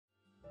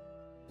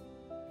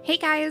Hey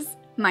guys,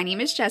 my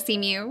name is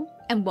JessiMew,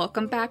 and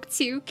welcome back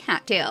to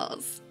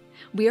Cattails.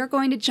 We are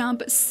going to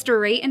jump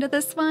straight into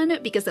this one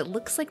because it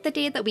looks like the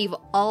day that we've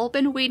all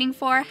been waiting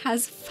for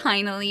has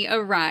finally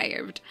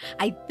arrived.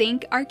 I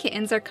think our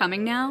kittens are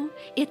coming now.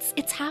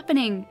 It's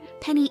happening.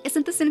 Penny,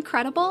 isn't this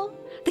incredible?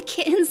 The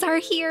kittens are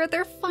here.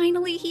 They're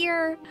finally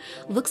here.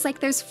 Looks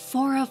like there's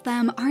 4 of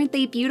them. Aren't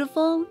they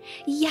beautiful?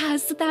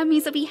 Yes, that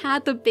means that we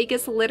had the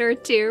biggest litter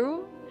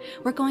too.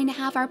 We're going to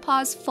have our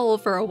paws full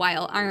for a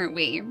while, aren't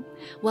we?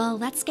 Well,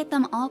 let's get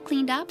them all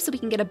cleaned up so we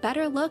can get a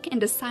better look and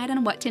decide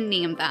on what to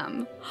name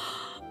them.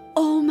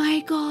 Oh my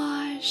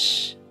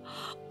gosh!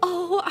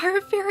 Oh, our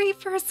very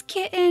first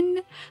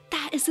kitten!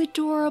 That is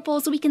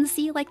adorable. So we can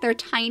see like their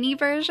tiny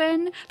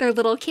version, their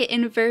little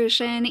kitten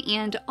version,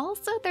 and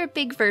also their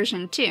big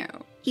version too.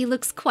 He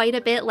looks quite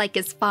a bit like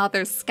his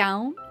father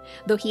Scout,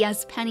 though he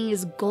has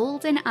Penny's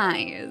golden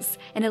eyes,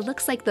 and it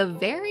looks like the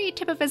very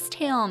tip of his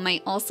tail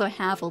might also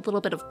have a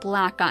little bit of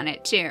black on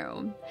it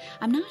too.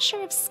 I'm not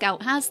sure if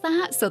Scout has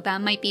that, so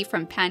that might be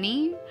from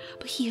Penny,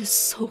 but he is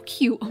so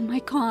cute, oh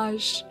my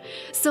gosh.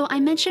 So I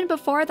mentioned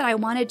before that I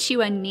wanted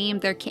to name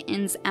their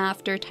kittens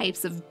after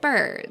types of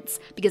birds,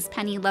 because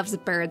Penny loves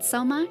birds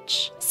so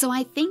much. So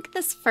I think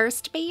this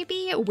first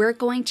baby we're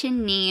going to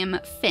name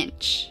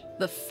Finch,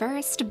 the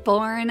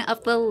firstborn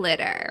of the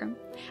litter.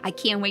 I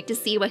can't wait to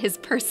see what his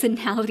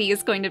personality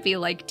is going to be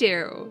like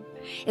too.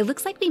 It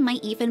looks like we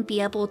might even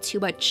be able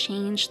to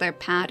change their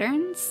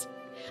patterns.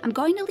 I'm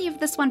going to leave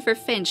this one for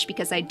Finch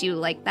because I do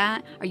like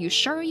that. Are you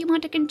sure you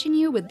want to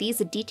continue with these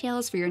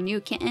details for your new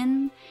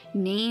kitten?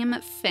 Name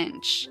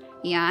Finch.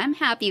 Yeah, I'm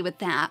happy with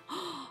that.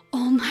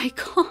 Oh my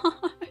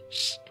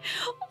gosh.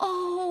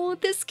 Oh,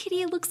 this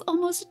kitty looks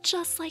almost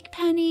just like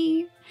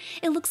Penny.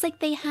 It looks like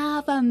they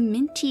have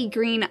minty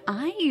green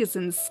eyes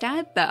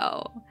instead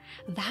though.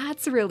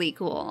 That's really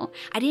cool.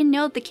 I didn't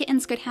know the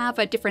kittens could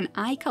have different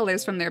eye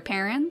colors from their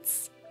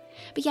parents.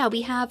 But yeah,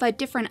 we have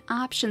different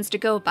options to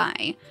go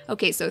by.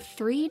 Okay, so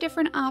 3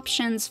 different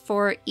options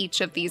for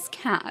each of these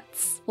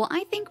cats. Well,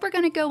 I think we're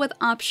gonna go with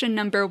option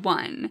number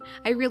 1.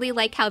 I really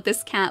like how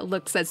this cat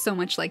looks so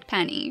much like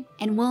Penny.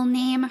 And we'll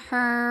name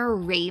her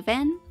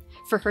Raven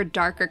for her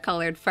darker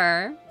colored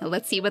fur. Now,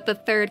 let's see what the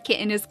 3rd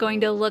kitten is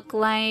going to look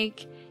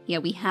like. Yeah,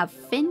 we have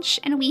Finch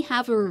and we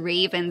have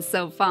Raven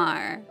so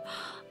far.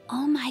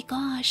 Oh my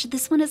gosh,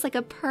 this one is like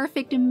a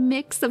perfect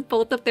mix of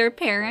both of their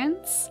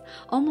parents.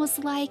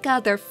 Almost like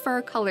their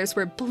fur colors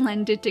were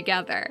blended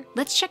together.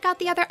 Let's check out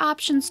the other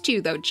options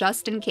too though,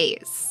 just in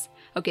case.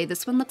 Okay,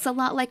 this one looks a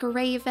lot like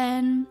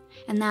Raven,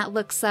 and that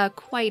looks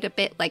quite a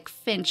bit like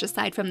Finch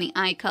aside from the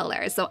eye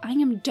color, so I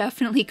am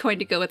definitely going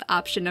to go with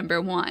option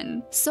number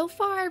 1. So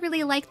far, I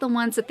really like the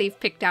ones that they've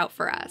picked out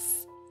for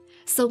us.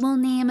 So we'll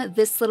name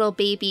this little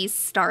baby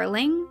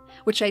Starling,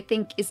 which I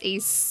think is a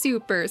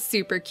super,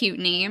 super cute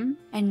name.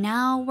 And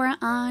now we're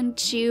on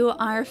to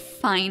our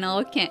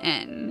final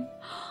kitten.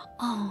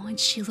 Oh, and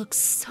she looks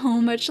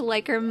so much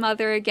like her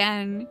mother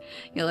again.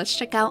 Yeah, let's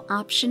check out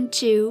option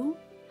 2.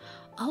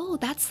 Oh,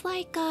 that's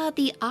like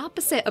the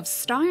opposite of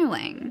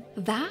Starling.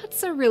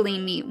 That's a really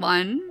neat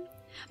one.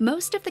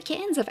 Most of the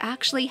kittens have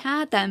actually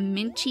had that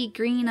minty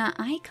green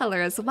eye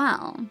color as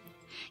well.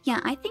 Yeah,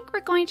 I think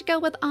we're going to go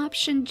with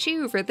option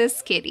 2 for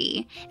this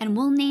kitty, and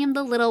we'll name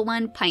the little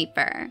one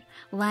Piper,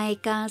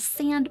 like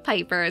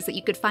sandpipers that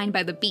you could find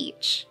by the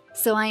beach.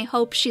 So I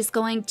hope she's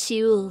going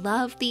to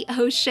love the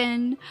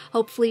ocean.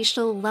 Hopefully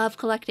she'll love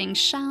collecting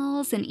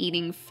shells and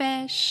eating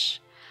fish.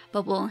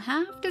 But we'll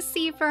have to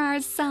see for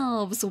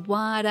ourselves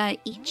what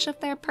each of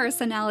their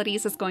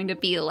personalities is going to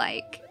be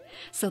like.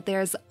 So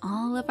there's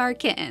all of our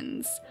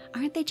kittens.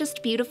 Aren't they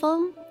just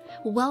beautiful?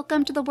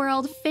 Welcome to the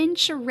world,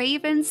 Finch,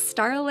 Raven,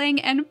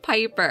 Starling, and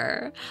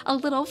Piper. A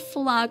little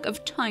flock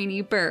of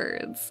tiny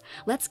birds.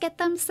 Let's get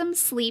them some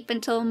sleep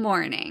until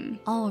morning.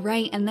 All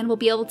right, and then we'll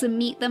be able to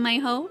meet them, I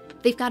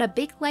hope. They've got a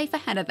big life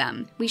ahead of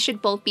them. We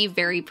should both be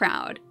very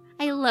proud.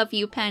 I love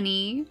you,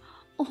 Penny.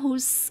 Oh,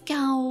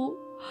 Scout.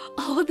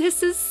 Oh,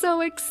 this is so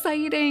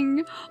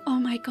exciting. Oh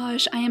my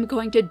gosh, I am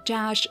going to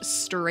dash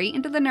straight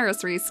into the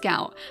nursery,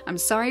 Scout. I'm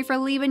sorry for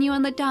leaving you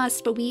in the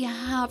dust, but we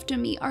have to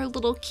meet our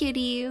little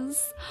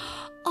kitties.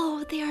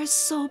 Oh, they are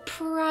so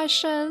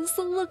precious.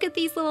 Look at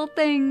these little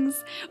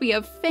things. We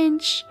have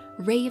Finch,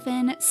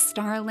 Raven,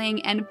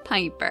 Starling, and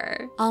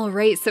Piper. All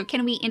right, so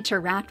can we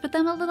interact with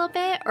them a little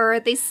bit, or are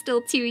they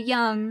still too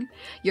young?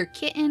 Your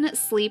kitten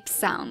sleeps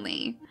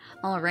soundly.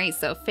 All right,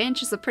 so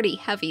Finch is a pretty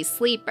heavy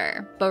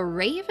sleeper, but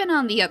Raven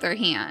on the other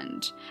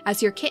hand,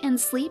 as your kitten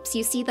sleeps,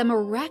 you see them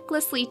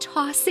recklessly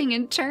tossing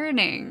and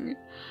turning.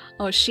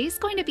 Oh, she's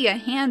going to be a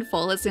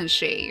handful, isn't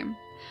she?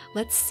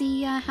 Let's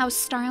see how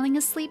Starling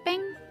is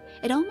sleeping.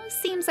 It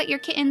almost seems that your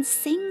kitten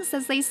sings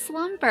as they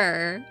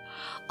slumber.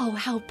 Oh,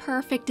 how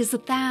perfect is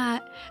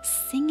that?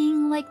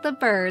 Singing like the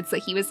birds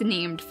that he was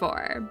named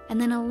for.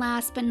 And then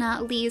last but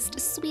not least,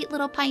 sweet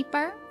little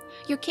Piper.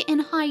 Your kitten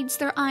hides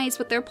their eyes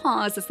with their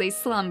paws as they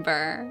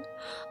slumber.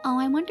 Oh,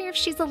 I wonder if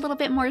she's a little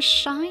bit more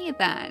shy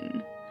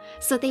then.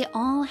 So they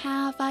all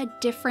have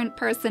different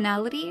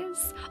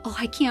personalities. Oh,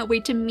 I can't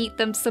wait to meet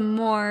them some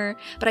more.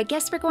 But I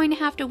guess we're going to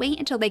have to wait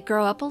until they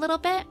grow up a little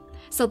bit,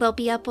 so they'll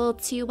be able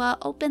to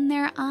open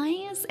their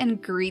eyes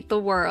and greet the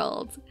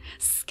world.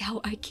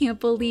 Scout, I can't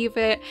believe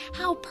it.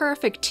 How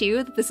perfect,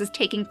 too, that this is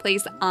taking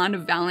place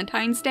on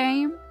Valentine's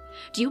Day.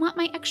 Do you want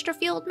my extra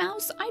field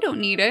mouse? I don't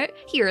need it.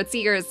 Here, it's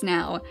yours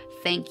now.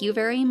 Thank you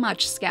very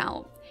much,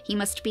 Scout. He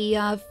must be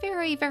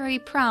very, very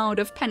proud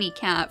of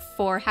Pennycat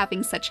for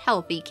having such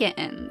healthy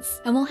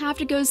kittens. And we'll have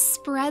to go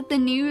spread the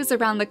news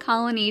around the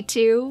colony,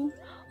 too.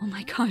 Oh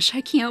my gosh,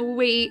 I can't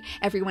wait.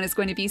 Everyone is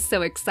going to be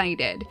so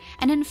excited.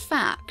 And in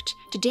fact,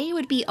 today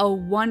would be a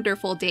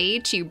wonderful day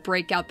to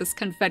break out this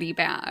confetti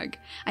bag.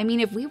 I mean,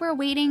 if we were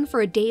waiting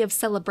for a day of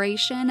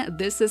celebration,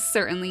 this is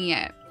certainly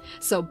it.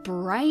 So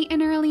bright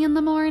and early in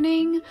the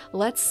morning,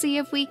 let's see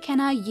if we can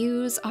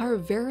use our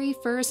very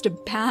first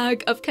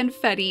bag of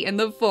confetti in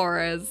the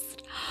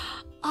forest.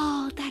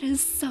 Oh, that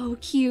is so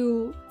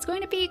cute. It's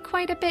going to be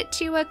quite a bit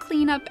to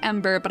clean up,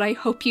 Ember, but I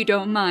hope you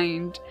don't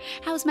mind.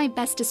 How's my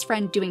bestest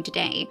friend doing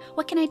today?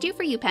 What can I do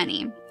for you,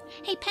 Penny?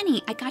 Hey,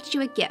 Penny, I got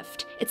you a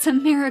gift. It's a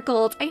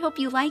marigold. I hope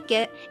you like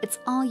it. It's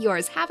all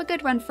yours. Have a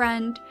good one,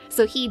 friend.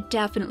 So he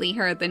definitely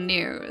heard the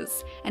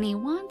news, and he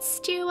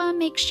wants to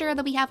make sure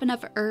that we have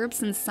enough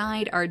herbs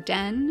inside our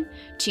den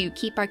to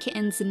keep our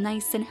kittens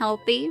nice and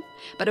healthy.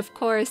 But of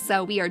course,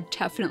 we are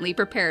definitely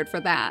prepared for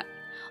that.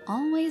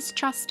 Always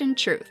trust in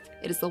truth.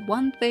 It is the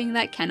one thing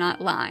that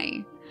cannot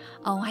lie.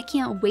 Oh, I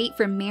can't wait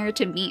for Mare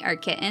to meet our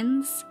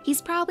kittens.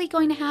 He's probably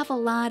going to have a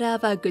lot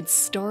of good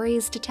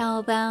stories to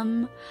tell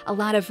them, a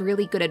lot of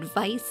really good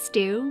advice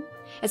too,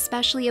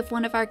 especially if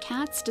one of our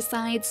cats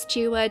decides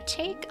to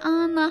take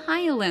on the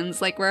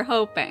highlands like we're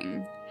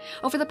hoping.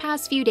 Over the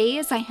past few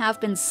days, I have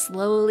been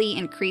slowly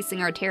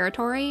increasing our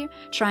territory,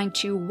 trying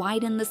to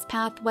widen this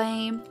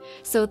pathway,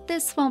 so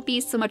this won't be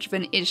so much of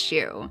an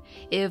issue.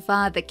 If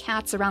the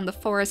cats around the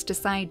forest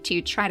decide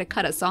to try to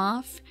cut us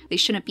off, they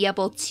shouldn't be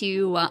able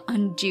to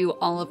undo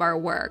all of our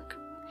work.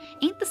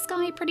 Ain't the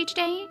sky pretty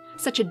today?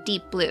 Such a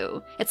deep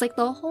blue. It's like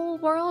the whole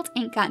world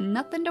ain't got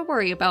nothing to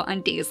worry about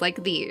on days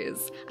like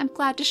these. I'm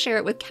glad to share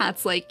it with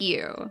cats like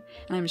you.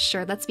 And I'm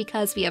sure that's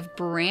because we have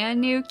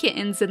brand new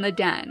kittens in the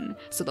den,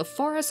 so the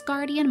forest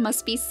guardian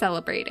must be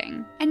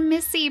celebrating. And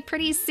Missy,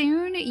 pretty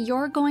soon,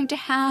 you're going to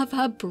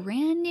have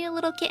brand new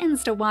little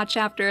kittens to watch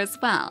after as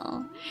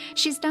well.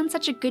 She's done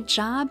such a good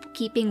job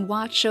keeping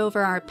watch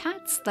over our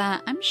pets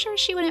that I'm sure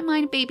she wouldn't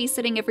mind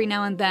babysitting every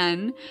now and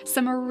then.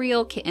 Some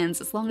real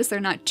kittens, as long as they're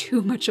not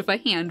too much of a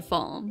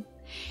handful.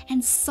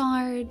 And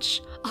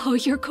Sarge, oh,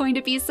 you're going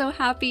to be so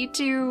happy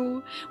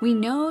too. We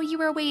know you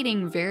were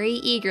waiting very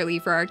eagerly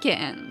for our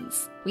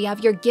kittens. We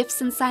have your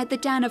gifts inside the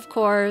den, of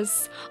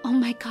course. Oh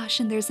my gosh,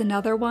 and there's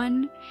another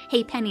one.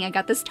 Hey Penny, I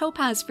got this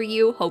topaz for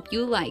you. Hope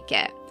you like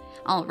it.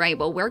 All right,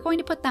 well, we're going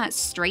to put that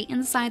straight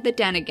inside the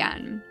den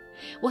again.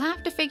 We'll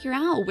have to figure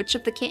out which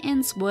of the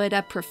kittens would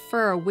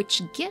prefer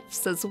which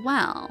gifts as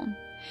well.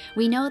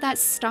 We know that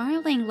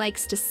Starling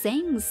likes to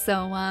sing,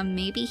 so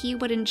maybe he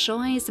would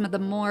enjoy some of the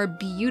more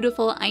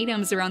beautiful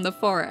items around the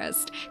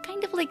forest,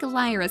 kind of like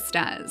Lyris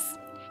does.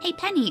 Hey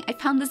Penny, I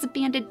found this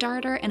banded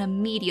darter and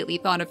immediately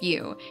thought of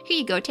you. Here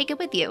you go, take it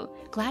with you.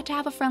 Glad to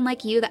have a friend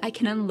like you that I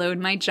can unload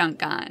my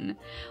junk on.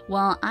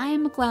 Well,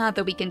 I'm glad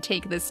that we can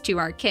take this to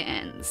our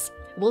kittens.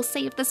 We'll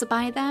save this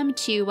by them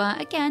to,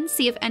 again,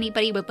 see if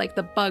anybody would like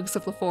the bugs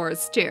of the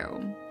forest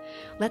too.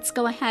 Let's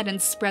go ahead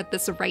and spread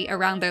this right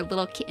around their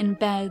little kitten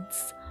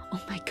beds.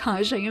 Oh my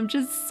gosh, I am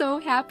just so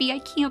happy. I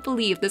can't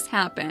believe this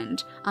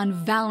happened on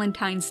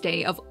Valentine's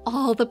Day of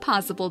all the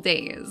possible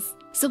days.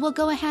 So we'll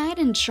go ahead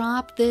and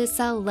drop this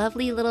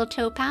lovely little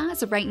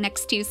topaz right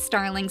next to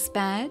Starling's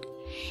bed.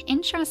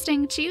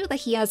 Interesting too that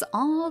he has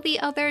all the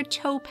other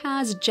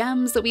topaz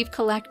gems that we've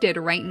collected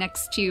right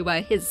next to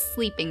his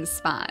sleeping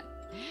spot.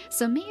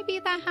 So maybe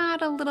that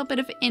had a little bit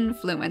of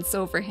influence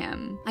over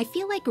him. I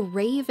feel like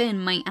Raven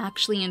might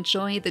actually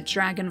enjoy the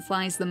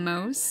dragonflies the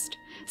most.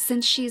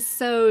 Since she's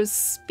so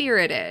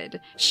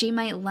spirited, she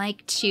might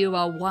like to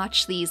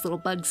watch these little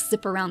bugs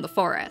zip around the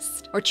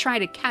forest, or try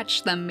to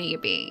catch them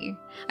maybe.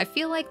 I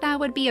feel like that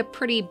would be a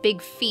pretty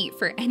big feat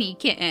for any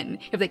kitten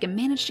if they can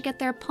manage to get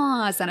their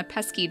paws on a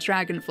pesky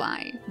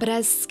dragonfly. But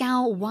as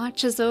Scout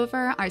watches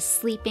over our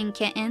sleeping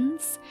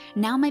kittens,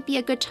 now might be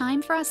a good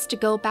time for us to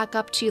go back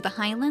up to the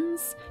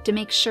highlands to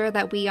make sure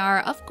that we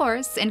are, of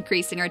course,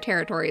 increasing our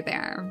territory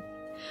there.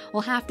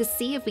 We'll have to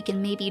see if we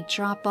can maybe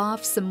drop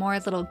off some more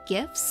little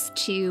gifts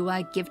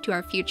to give to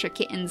our future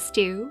kittens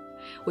too,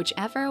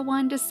 whichever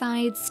one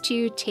decides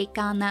to take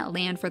on that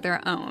land for their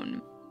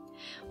own.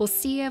 We'll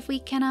see if we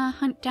can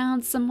hunt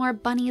down some more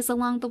bunnies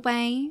along the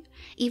way,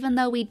 even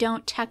though we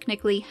don't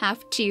technically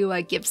have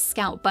to give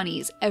Scout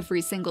bunnies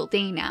every single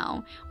day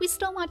now. We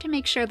still want to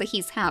make sure that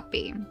he's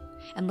happy.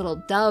 And little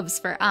doves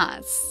for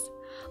us.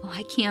 Oh,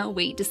 I can't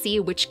wait to see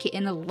which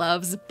kitten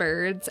loves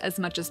birds as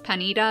much as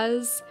Penny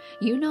does.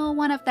 You know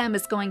one of them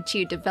is going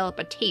to develop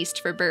a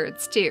taste for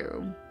birds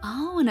too.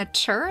 Oh, and a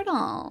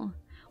turtle.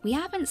 We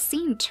haven't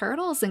seen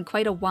turtles in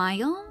quite a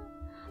while.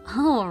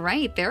 All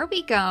right, there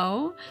we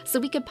go. So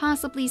we could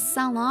possibly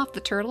sell off the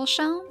turtle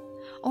shell,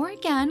 or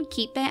again,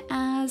 keep it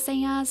as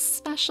a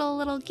special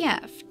little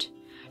gift.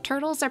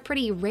 Turtles are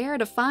pretty rare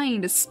to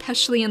find,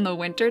 especially in the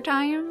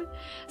wintertime,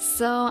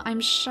 so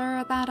I'm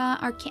sure that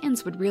our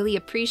kittens would really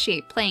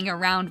appreciate playing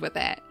around with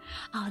it.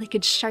 Oh, they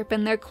could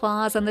sharpen their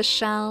claws on the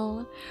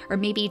shell, or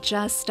maybe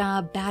just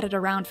bat it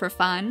around for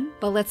fun.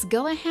 But let's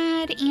go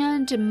ahead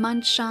and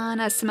munch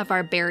on some of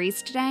our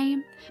berries today,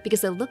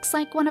 because it looks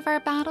like one of our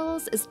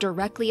battles is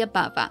directly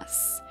above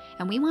us.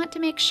 And we want to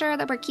make sure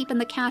that we're keeping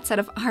the cats out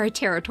of our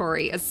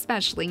territory,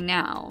 especially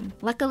now.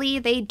 Luckily,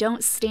 they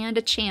don't stand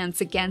a chance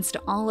against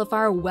all of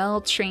our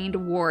well-trained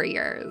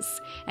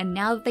warriors. And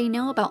now that they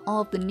know about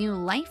all of the new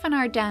life in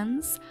our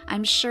dens,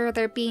 I'm sure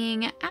they're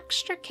being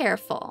extra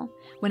careful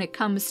when it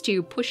comes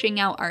to pushing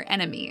out our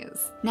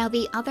enemies. Now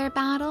the other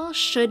battle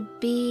should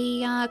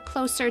be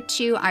closer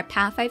to our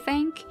path, I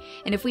think.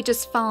 And if we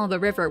just follow the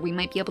river, we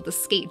might be able to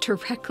skate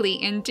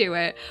directly into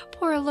it.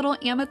 Poor little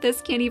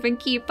Amethyst can't even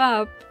keep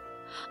up.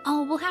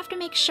 Oh, we'll have to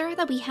make sure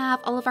that we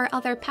have all of our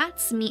other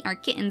pets meet our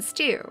kittens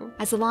too.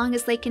 As long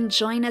as they can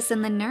join us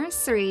in the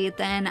nursery,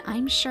 then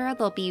I'm sure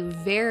they'll be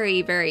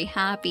very, very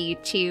happy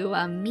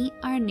to meet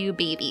our new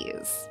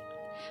babies.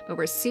 But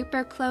we're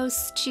super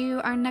close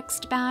to our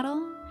next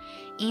battle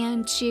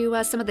and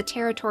to some of the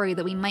territory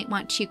that we might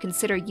want to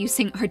consider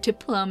using our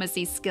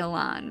diplomacy skill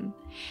on.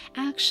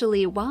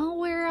 Actually, while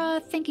we're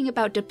thinking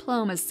about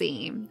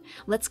diplomacy,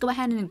 let's go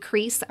ahead and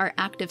increase our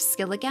active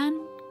skill again.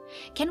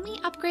 Can we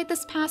upgrade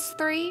this past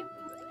 3?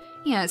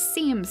 Yeah,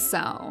 seems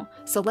so.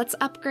 So let's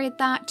upgrade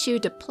that to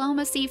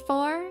Diplomacy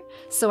 4,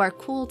 so our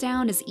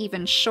cooldown is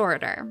even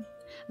shorter.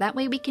 That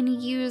way we can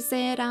use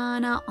it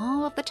on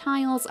all of the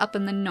tiles up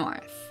in the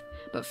north.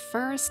 But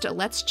first,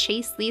 let's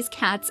chase these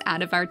cats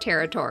out of our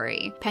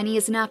territory. Penny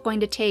is not going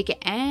to take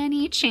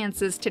any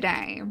chances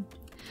today.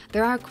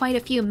 There are quite a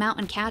few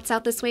mountain cats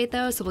out this way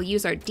though, so we'll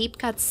use our deep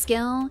cut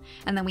skill,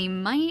 and then we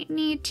might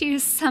need to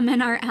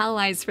summon our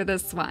allies for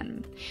this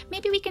one.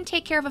 Maybe we can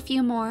take care of a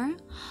few more.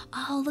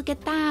 Oh, look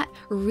at that!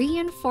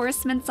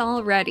 Reinforcements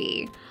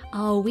already.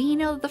 Oh, we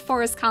know the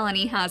forest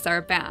colony has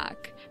our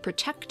back,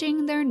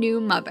 protecting their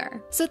new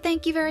mother. So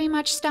thank you very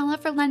much, Stella,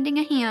 for lending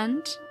a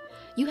hand.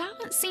 You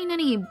haven't seen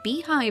any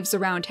beehives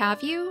around,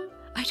 have you?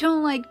 I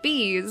don't like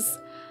bees.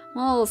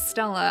 Well,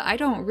 Stella, I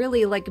don't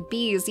really like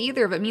bees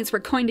either if it means we're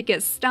going to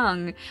get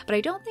stung, but I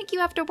don't think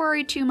you have to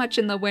worry too much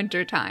in the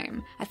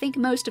wintertime. I think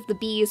most of the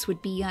bees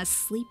would be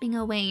sleeping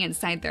away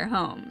inside their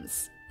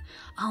homes.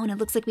 Oh, and it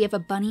looks like we have a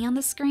bunny on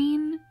the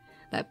screen.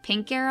 That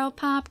pink arrow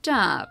popped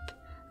up.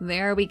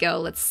 There we go.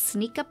 Let's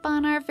sneak up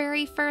on our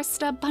very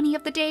first bunny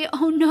of the day.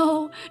 Oh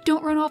no,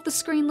 don't run off the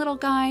screen, little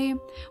guy.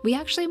 We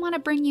actually want to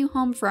bring you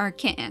home for our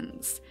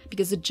kittens,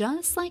 because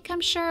just like I'm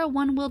sure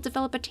one will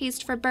develop a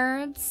taste for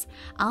birds,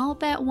 I'll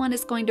bet one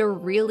is going to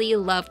really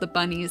love the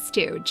bunnies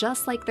too,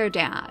 just like their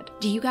dad.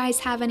 Do you guys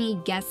have any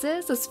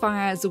guesses as far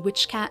as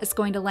which cat is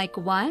going to like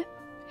what?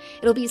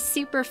 It'll be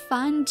super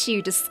fun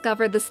to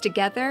discover this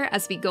together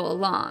as we go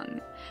along.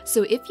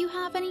 So if you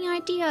have any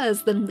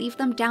ideas, then leave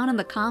them down in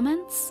the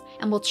comments,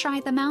 and we'll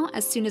try them out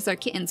as soon as our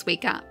kittens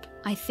wake up.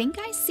 I think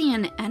I see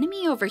an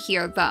enemy over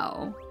here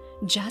though.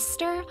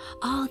 Jester?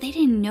 Oh, they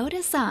didn't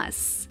notice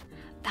us.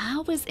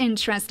 That was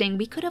interesting.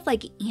 We could have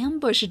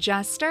ambushed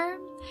Jester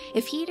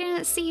if he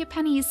didn't see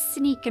Penny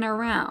sneaking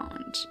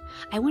around.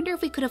 I wonder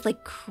if we could have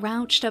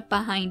crouched up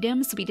behind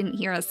him so he didn't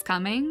hear us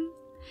coming.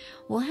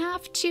 We'll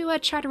have to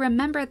try to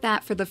remember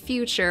that for the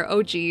future.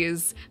 Oh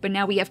geez, but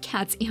now we have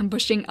cats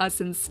ambushing us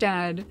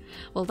instead.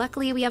 Well,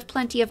 luckily we have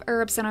plenty of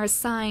herbs on our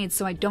side,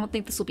 so I don't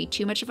think this will be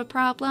too much of a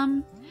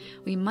problem.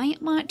 We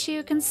might want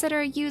to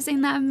consider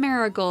using that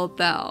marigold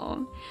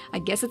though. I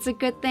guess it's a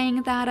good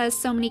thing that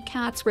so many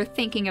cats were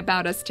thinking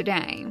about us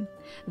today.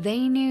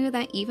 They knew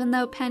that even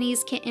though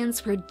Penny's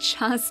kittens were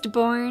just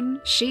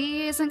born,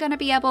 she isn't going to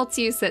be able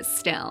to sit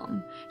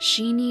still.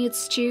 She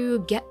needs to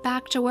get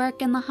back to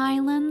work in the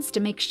highlands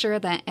to make sure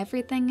that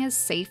everything is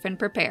safe and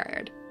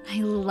prepared. I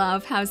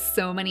love how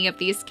so many of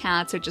these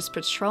cats are just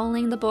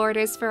patrolling the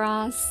borders for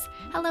us.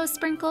 Hello,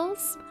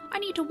 Sprinkles. I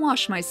need to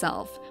wash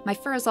myself. My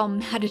fur is all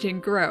matted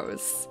and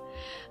gross.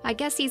 I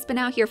guess he's been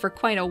out here for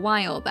quite a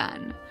while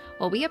then.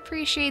 Well, we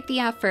appreciate the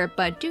effort,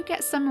 but do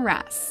get some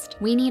rest.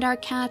 We need our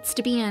cats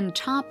to be in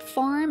top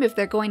form if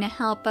they're going to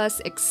help us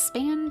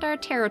expand our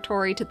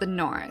territory to the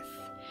north.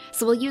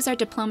 So we'll use our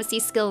diplomacy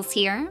skills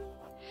here.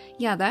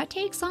 Yeah, that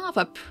takes off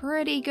a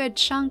pretty good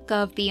chunk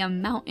of the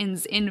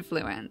mountain's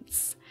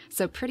influence.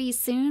 So pretty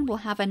soon we'll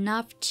have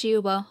enough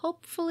to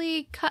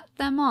hopefully cut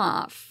them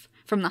off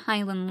from the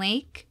Highland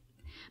Lake.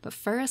 But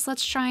first,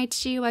 let's try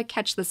to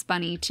catch this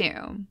bunny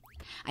too.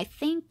 I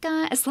think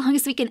as long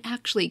as we can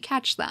actually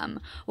catch them,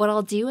 what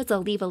I'll do is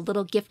I'll leave a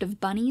little gift of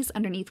bunnies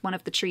underneath one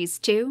of the trees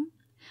too,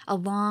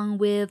 along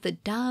with the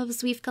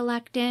doves we've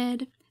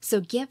collected. So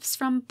gifts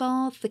from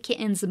both the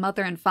kitten's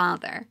mother and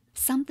father.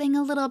 Something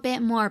a little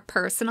bit more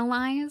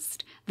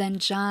personalized than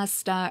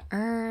just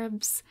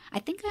herbs. I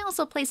think I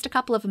also placed a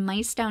couple of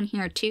mice down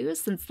here too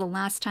since the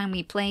last time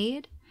we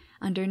played.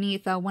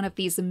 underneath one of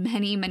these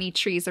many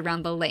trees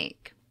around the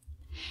lake.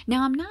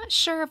 Now, I'm not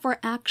sure if we're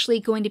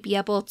actually going to be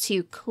able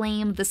to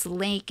claim this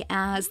lake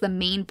as the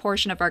main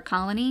portion of our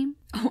colony.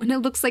 Oh, and it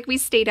looks like we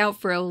stayed out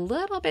for a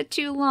little bit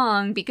too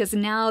long because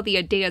now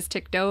the day has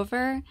ticked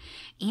over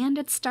and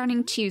it's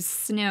starting to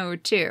snow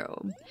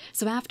too.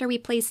 So after we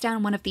place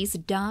down one of these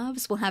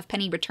doves, we'll have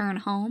Penny return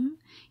home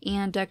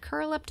and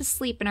curl up to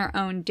sleep in her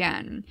own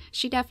den.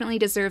 She definitely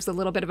deserves a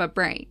little bit of a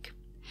break.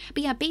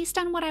 But yeah, based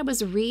on what I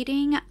was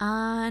reading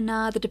on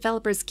the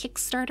developer's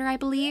Kickstarter, I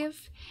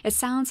believe, it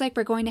sounds like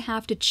we're going to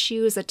have to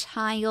choose a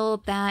tile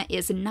that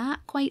is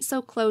not quite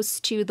so close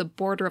to the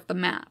border of the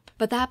map.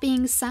 But that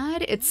being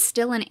said, it's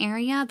still an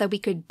area that we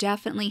could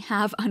definitely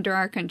have under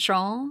our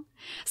control.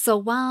 So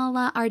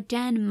while our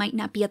den might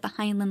not be at the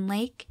Highland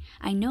Lake,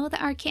 I know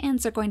that our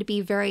kittens are going to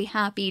be very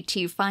happy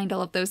to find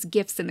all of those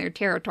gifts in their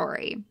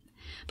territory.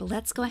 But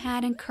let's go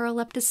ahead and curl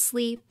up to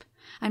sleep.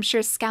 I'm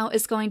sure Scout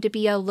is going to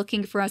be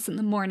looking for us in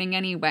the morning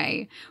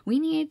anyway. We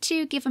need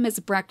to give him his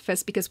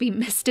breakfast because we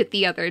missed it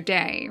the other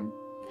day.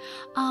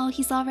 Oh,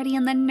 he's already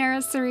in the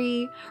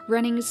nursery,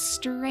 running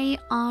straight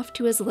off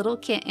to his little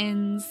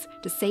kittens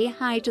to say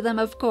hi to them,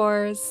 of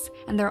course,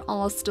 and they're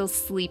all still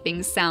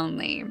sleeping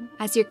soundly.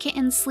 As your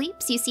kitten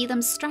sleeps, you see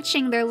them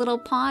stretching their little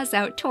paws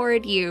out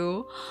toward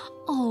you.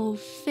 Oh,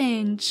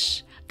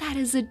 Finch. That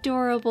is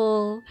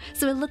adorable.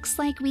 So it looks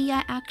like we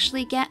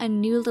actually get a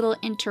new little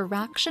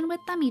interaction with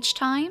them each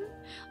time.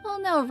 Oh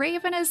no,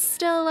 Raven is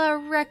still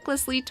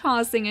recklessly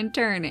tossing and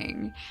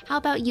turning. How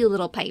about you,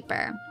 little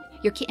Piper?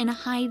 Your kitten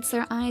hides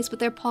their eyes with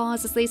their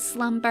paws as they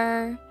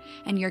slumber,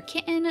 and your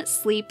kitten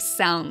sleeps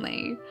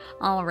soundly.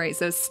 Alright,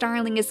 so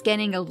Starling is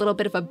getting a little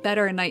bit of a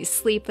better night's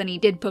sleep than he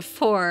did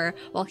before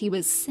while he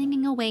was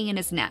singing away in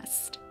his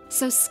nest.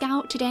 So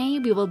Scout, today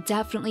we will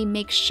definitely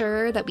make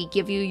sure that we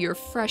give you your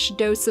fresh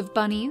dose of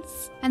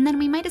bunnies. And then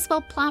we might as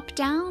well plop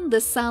down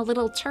this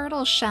little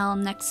turtle shell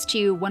next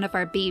to one of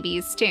our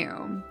babies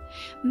too.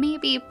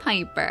 Maybe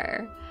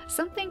Piper.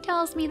 Something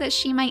tells me that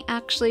she might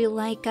actually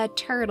like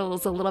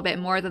turtles a little bit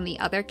more than the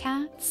other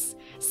cats,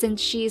 since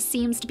she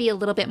seems to be a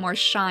little bit more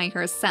shy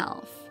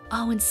herself.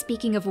 Oh, and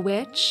speaking of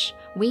which,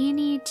 we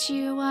need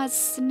to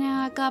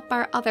snag up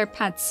our other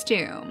pets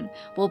too.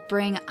 We'll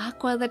bring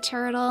Aqua the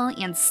turtle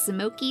and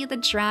Smokey the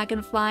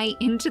dragonfly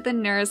into the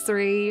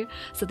nursery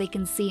so they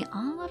can see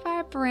all of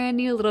our brand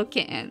new little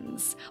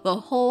kittens. The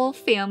whole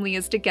family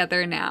is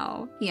together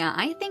now. Yeah,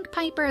 I think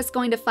Piper is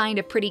going to find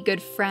a pretty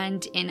good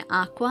friend in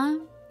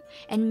Aqua.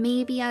 And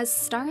maybe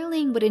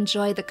Starling would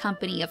enjoy the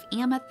company of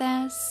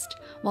Amethyst,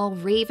 while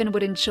Raven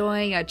would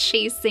enjoy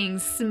chasing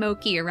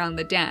Smokey around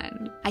the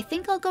den. I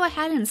think I'll go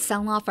ahead and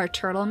sell off our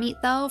turtle meat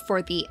though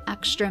for the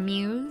extra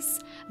mews.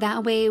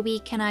 That way we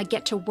can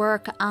get to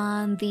work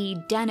on the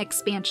den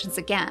expansions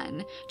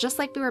again, just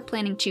like we were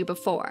planning to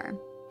before.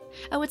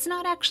 Oh, it's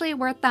not actually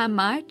worth that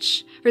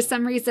much. For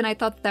some reason I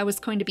thought that was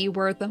going to be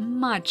worth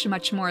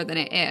much more than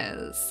it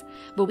is.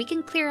 But we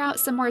can clear out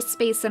some more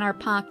space in our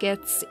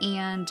pockets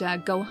and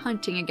go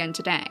hunting again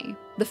today.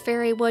 The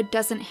fairy wood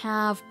doesn't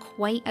have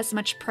quite as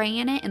much prey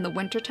in it in the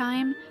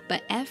wintertime,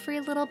 but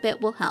every little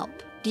bit will help.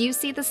 Do you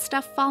see the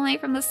stuff falling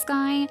from the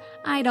sky?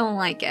 I don't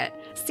like it.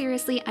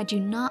 Seriously, I do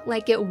not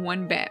like it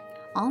one bit.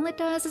 All it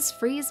does is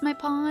freeze my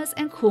paws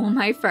and cool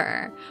my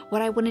fur.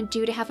 What I wouldn't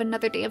do to have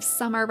another day of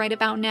summer right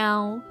about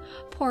now.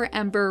 Poor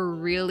Ember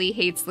really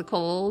hates the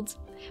cold.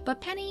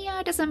 But Penny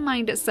doesn't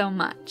mind it so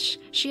much.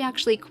 She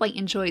actually quite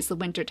enjoys the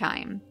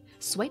wintertime.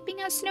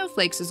 Swiping at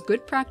snowflakes is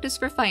good practice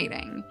for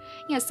fighting.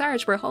 Yeah,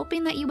 Sarge, we're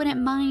hoping that you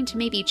wouldn't mind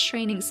maybe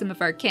training some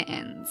of our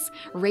kittens.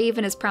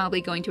 Raven is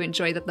probably going to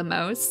enjoy that the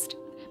most.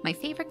 My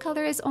favorite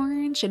color is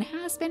orange and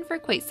has been for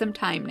quite some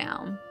time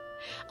now.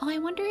 Oh, I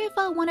wonder if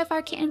one of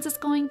our kittens is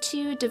going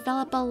to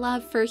develop a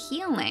love for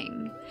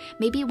healing.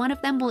 Maybe one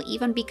of them will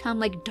even become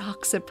like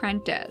Doc's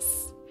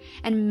apprentice.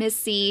 And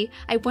Missy,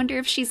 I wonder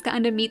if she's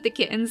gotten to meet the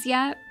kittens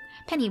yet?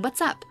 Penny, what's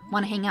up?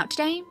 Want to hang out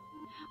today?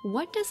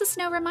 What does the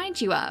snow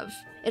remind you of?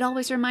 It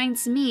always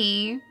reminds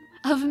me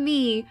of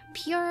me,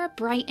 pure,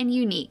 bright, and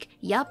unique.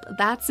 Yup,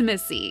 that's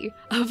Missy.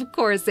 Of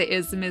course it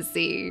is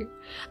Missy.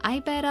 I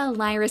bet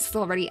Lyris is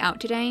already out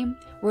today.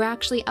 We're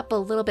actually up a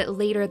little bit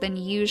later than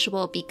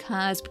usual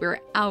because we're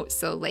out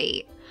so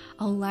late.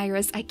 Oh,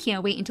 Lyris, I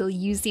can't wait until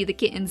you see the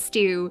kittens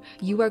too.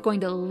 You are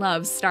going to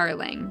love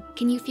Starling.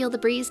 Can you feel the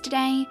breeze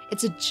today?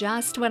 It's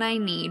just what I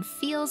need.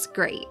 Feels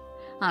great.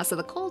 So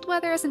the cold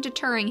weather isn't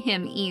deterring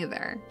him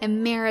either.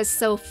 And Mare is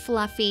so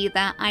fluffy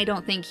that I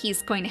don't think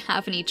he's going to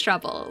have any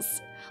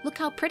troubles. Look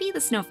how pretty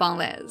the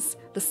snowfall is.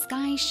 The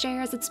sky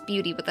shares its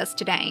beauty with us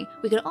today.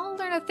 We could all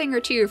learn a thing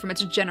or two from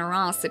its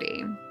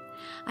generosity.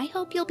 I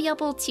hope you'll be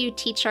able to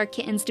teach our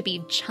kittens to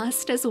be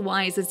just as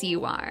wise as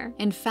you are.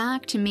 In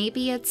fact,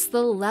 maybe it's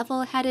the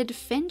level-headed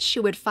Finch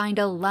who would find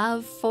a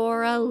love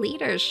for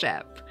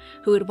leadership,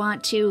 who would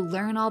want to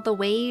learn all the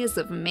ways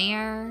of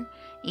Mare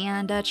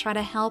and try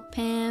to help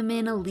him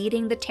in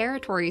leading the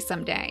territory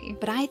someday.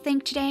 But I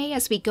think today,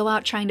 as we go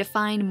out trying to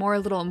find more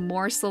little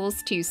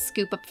morsels to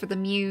scoop up for the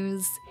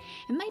Mews,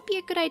 it might be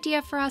a good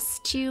idea for us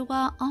to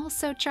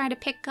also try to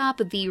pick up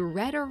the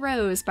red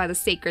rose by the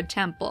sacred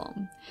temple,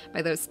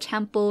 by those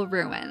temple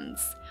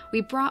ruins.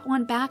 We brought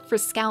one back for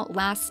Scout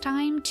last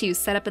time to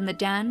set up in the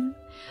den,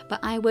 but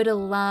I would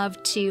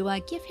love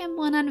to give him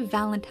one on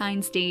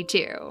Valentine's Day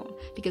too,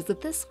 because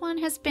this one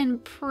has been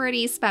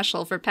pretty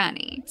special for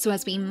Penny. So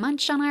as we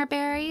munch on our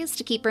berries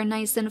to keep her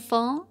nice and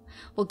full,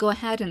 we'll go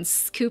ahead and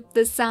scoop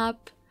this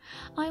up.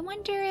 I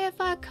wonder if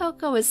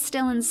Coco is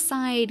still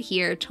inside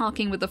here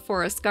talking with the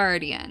forest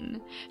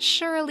guardian.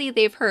 Surely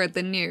they've heard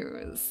the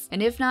news.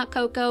 And if not,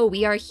 Coco,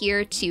 we are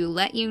here to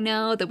let you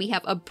know that we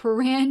have a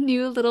brand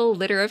new little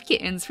litter of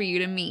kittens for you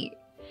to meet.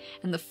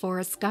 And the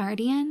forest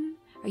guardian,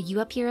 are you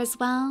up here as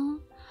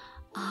well?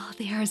 Oh,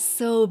 they are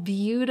so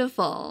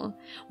beautiful.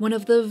 One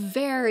of the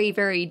very,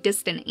 very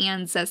distant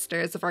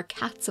ancestors of our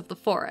cats of the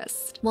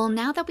forest. Well,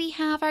 now that we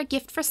have our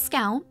gift for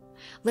Scout,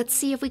 let's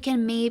see if we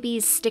can maybe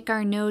stick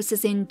our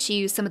noses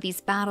into some of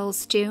these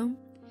battles too,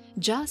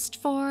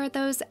 just for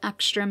those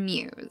extra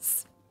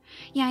Mews.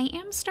 Yeah, I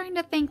am starting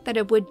to think that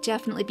it would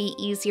definitely be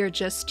easier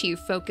just to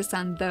focus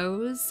on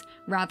those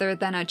rather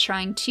than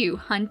trying to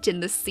hunt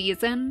in this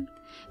season,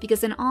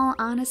 because in all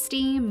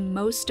honesty,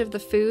 most of the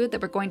food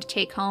that we're going to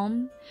take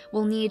home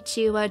we'll need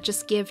to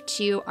just give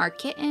to our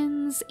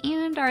kittens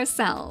and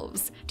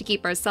ourselves to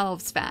keep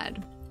ourselves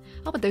fed.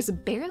 Oh, but there's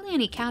barely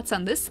any cats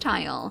on this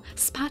tile.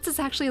 Spots is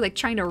actually like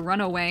trying to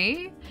run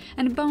away,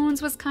 and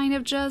Bones was kind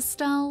of just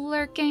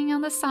lurking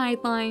on the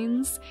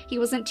sidelines. He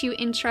wasn't too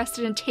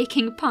interested in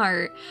taking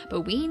part,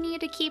 but we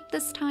need to keep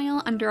this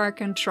tile under our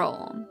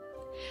control.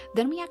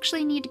 Then we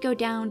actually need to go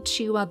down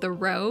to the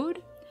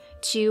road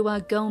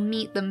to go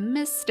meet the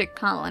Mystic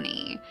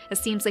Colony. It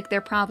seems like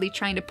they're probably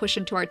trying to push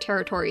into our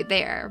territory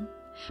there.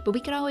 But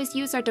we could always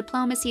use our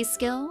diplomacy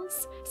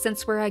skills,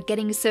 since we're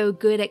getting so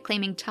good at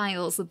claiming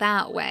tiles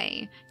that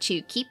way,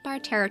 to keep our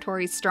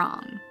territory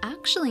strong.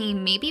 Actually,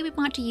 maybe we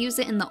want to use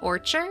it in the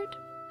orchard?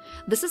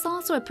 This is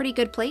also a pretty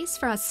good place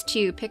for us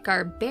to pick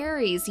our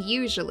berries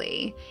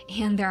usually,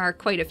 and there are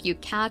quite a few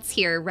cats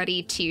here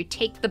ready to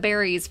take the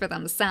berries for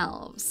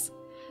themselves.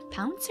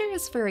 Pouncer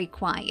is very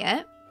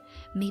quiet.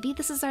 Maybe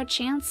this is our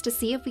chance to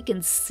see if we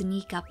can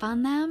sneak up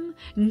on them?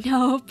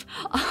 Nope.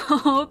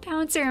 Oh,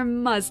 Pouncer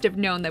must have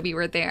known that we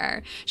were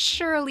there.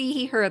 Surely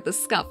he heard the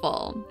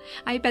scuffle.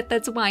 I bet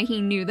that's why he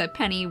knew that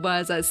Penny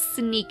was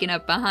sneaking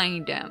up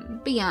behind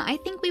him. But yeah, I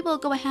think we will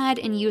go ahead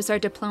and use our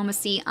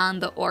diplomacy on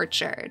the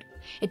orchard.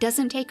 It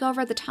doesn't take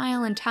over the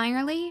tile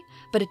entirely,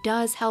 but it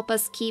does help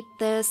us keep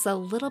this a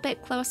little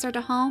bit closer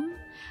to home.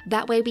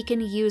 That way we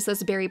can use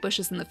those berry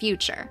bushes in the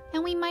future.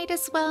 And we might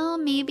as well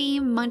maybe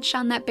munch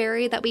on that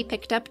berry that we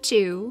picked up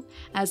too,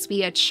 as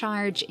we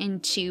charge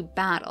into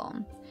battle.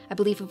 I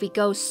believe if we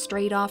go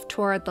straight off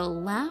toward the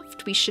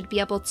left, we should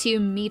be able to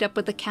meet up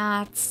with the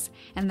cats,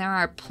 and there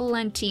are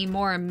plenty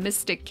more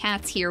mystic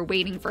cats here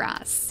waiting for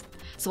us.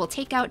 So we'll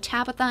take out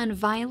Tabitha and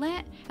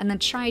Violet, and then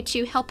try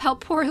to help out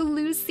poor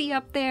Lucy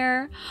up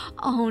there.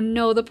 Oh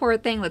no, the poor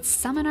thing. Let's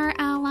summon our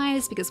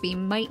allies, because we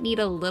might need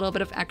a little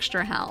bit of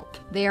extra help.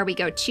 There we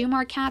go, 2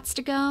 more cats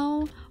to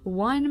go.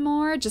 1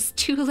 more, just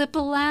Tulip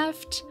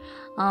left.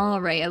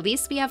 Alright, at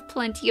least we have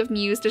plenty of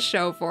Mews to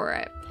show for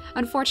it.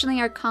 Unfortunately,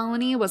 our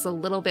colony was a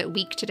little bit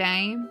weak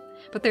today,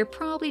 but they're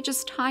probably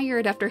just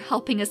tired after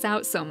helping us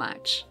out so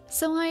much.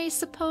 So I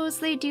suppose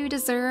they do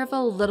deserve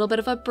a little bit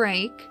of a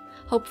break.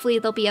 Hopefully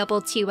they'll be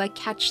able to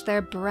catch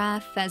their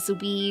breath as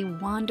we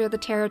wander the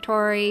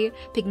territory,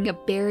 picking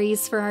up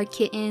berries for our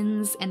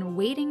kittens and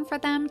waiting for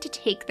them to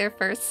take their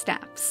first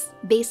steps.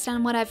 Based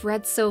on what I've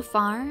read so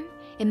far,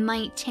 it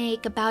might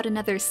take about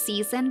another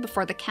season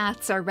before the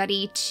cats are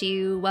ready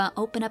to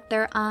open up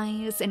their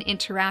eyes and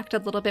interact a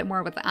little bit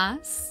more with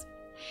us.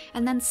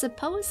 And then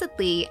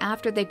supposedly,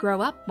 after they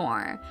grow up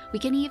more, we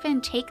can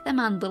even take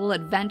them on little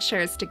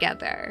adventures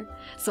together.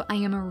 So I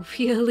am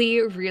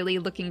really, really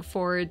looking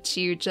forward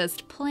to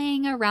just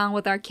playing around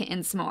with our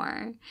kittens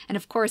more. And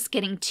of course,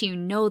 getting to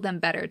know them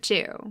better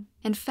too.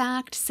 In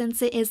fact,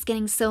 since it is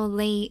getting so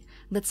late,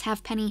 let's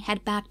have Penny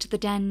head back to the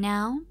den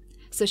now,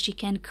 so she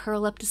can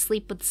curl up to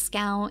sleep with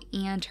Scout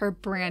and her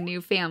brand new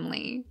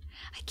family.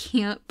 I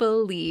can't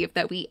believe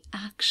that we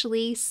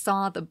actually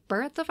saw the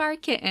birth of our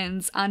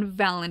kittens on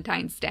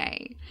Valentine's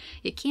Day.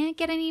 You can't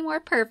get any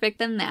more perfect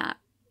than that.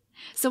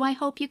 So I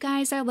hope you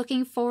guys are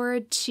looking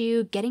forward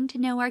to getting to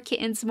know our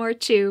kittens more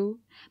too.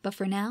 But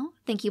for now,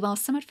 thank you all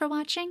so much for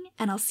watching,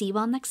 and I'll see you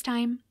all next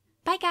time.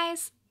 Bye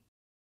guys!